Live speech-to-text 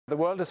The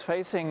world is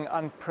facing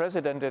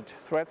unprecedented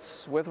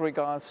threats with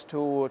regards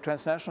to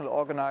transnational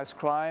organized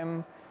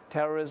crime,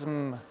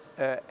 terrorism,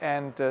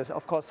 and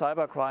of course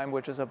cybercrime,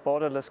 which is a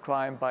borderless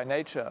crime by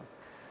nature.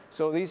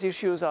 So these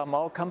issues are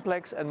more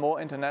complex and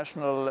more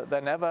international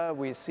than ever.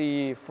 We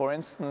see, for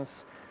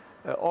instance,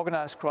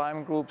 organized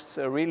crime groups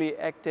really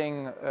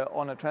acting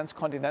on a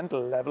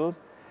transcontinental level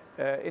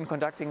in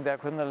conducting their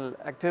criminal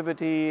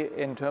activity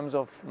in terms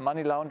of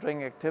money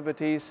laundering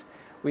activities.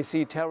 We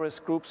see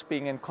terrorist groups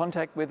being in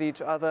contact with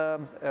each other,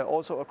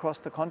 also across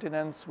the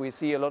continents. We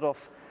see a lot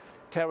of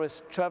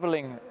terrorists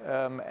traveling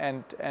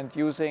and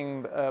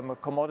using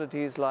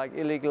commodities like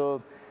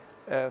illegal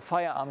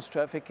firearms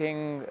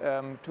trafficking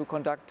to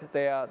conduct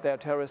their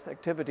terrorist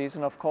activities.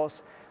 And of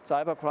course,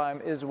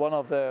 cybercrime is one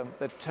of the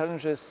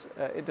challenges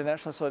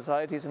international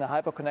societies in a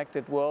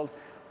hyper-connected world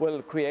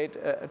will create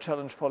a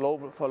challenge for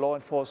law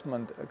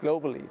enforcement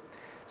globally.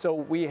 So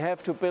we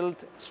have to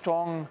build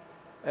strong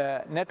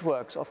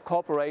networks of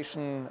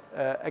cooperation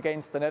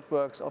against the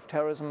networks of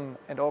terrorism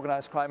and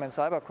organized crime and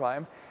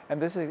cybercrime.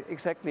 And this is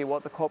exactly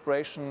what the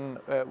cooperation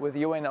with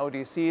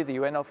UNODC, the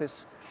UN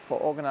Office for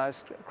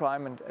Organized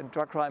Crime and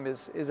Drug Crime,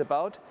 is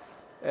about.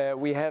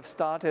 We have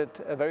started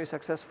very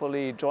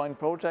successfully joint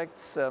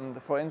projects,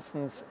 for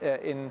instance,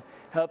 in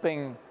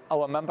helping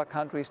our member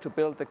countries to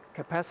build the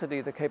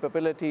capacity, the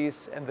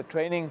capabilities and the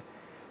training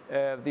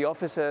the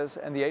officers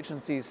and the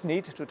agencies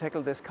need to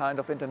tackle this kind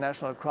of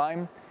international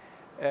crime.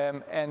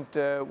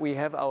 We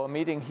have our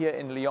meeting here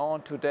in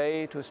Lyon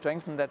today to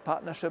strengthen that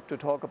partnership, to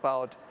talk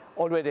about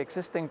already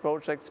existing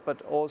projects,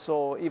 but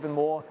also even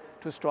more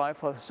to strive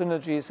for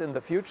synergies in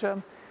the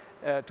future,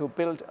 to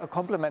build a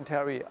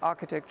complementary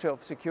architecture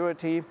of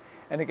security.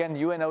 And again,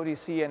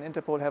 UNODC and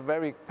INTERPOL have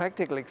very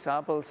practical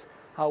examples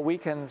how we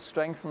can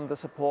strengthen the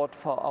support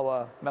for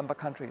our member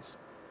countries.